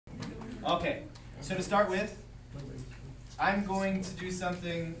Okay, so to start with, I'm going to do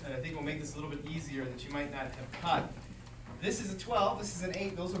something that I think will make this a little bit easier that you might not have caught. This is a 12, this is an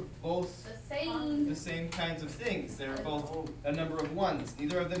 8, those are both the same kinds of things. They're both a number of ones.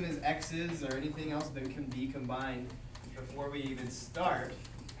 Neither of them is x's or anything else that can be combined before we even start.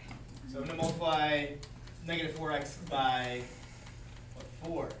 So I'm going to multiply negative 4x by, what,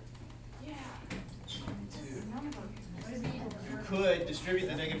 4? Yeah. 2. You could distribute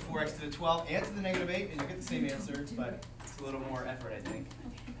the negative 4x to the 12 and to the negative 8, and you'll get the same answer, but it's a little more effort, I think.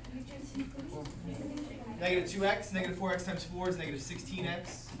 Negative 2x, negative 4x times 4 is negative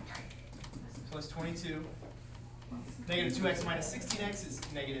 16x plus 22. Negative 2x minus 16x is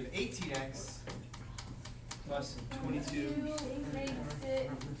negative 18x plus 22. Makes it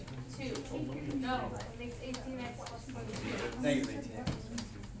 2. No, it makes 18x plus 22. Negative 18x.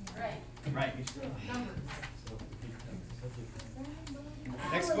 Right. Right. Numbers.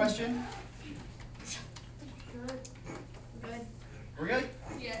 Next question. Good. Good. We're good?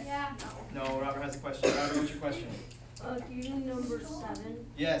 Yes. Yeah. No, Robert has a question. Robert, what's your question? Do you know number 7?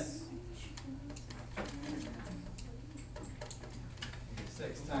 Yes.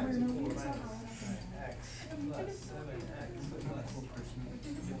 6 times 4 minus 9x plus 7x plus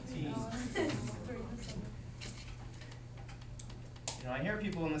 15. You know, I hear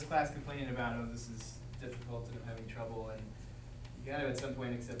people in this class complaining about, oh, this is difficult and I'm having trouble, and you got to at some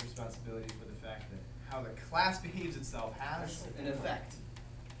point accept responsibility for the fact that how the class behaves itself has an effect.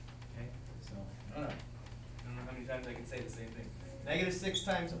 Okay? So, I don't know how many times I can say the same thing. Negative 6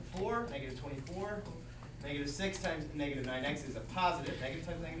 times 4, negative 24. Negative 6 times negative 9x is a positive. Negative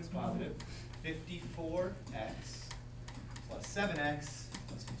times negative is positive. 54x plus 7x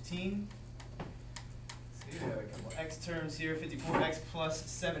plus 15. Let's see, we have a couple x terms here. 54x plus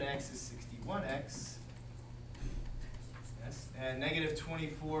 7x is 61x. Yes. And negative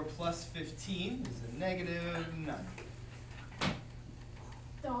 24 plus 15 is a negative 9.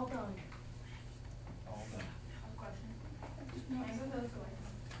 All done. All done.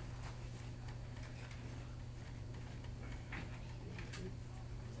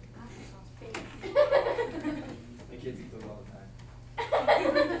 The kids eat those all the time.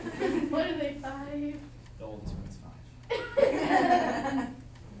 What are they, 5? The oldest one's 5.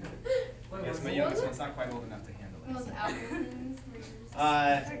 Yes, my youngest one's not quite old enough to handle it. Those Albertsons.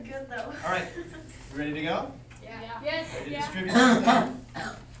 They're good though. All right, we ready to go? Yeah. Yes. Ready to Yeah. distribute this now?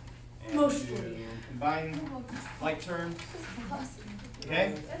 And Mostly. to combine like terms.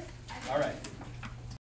 Okay? All right.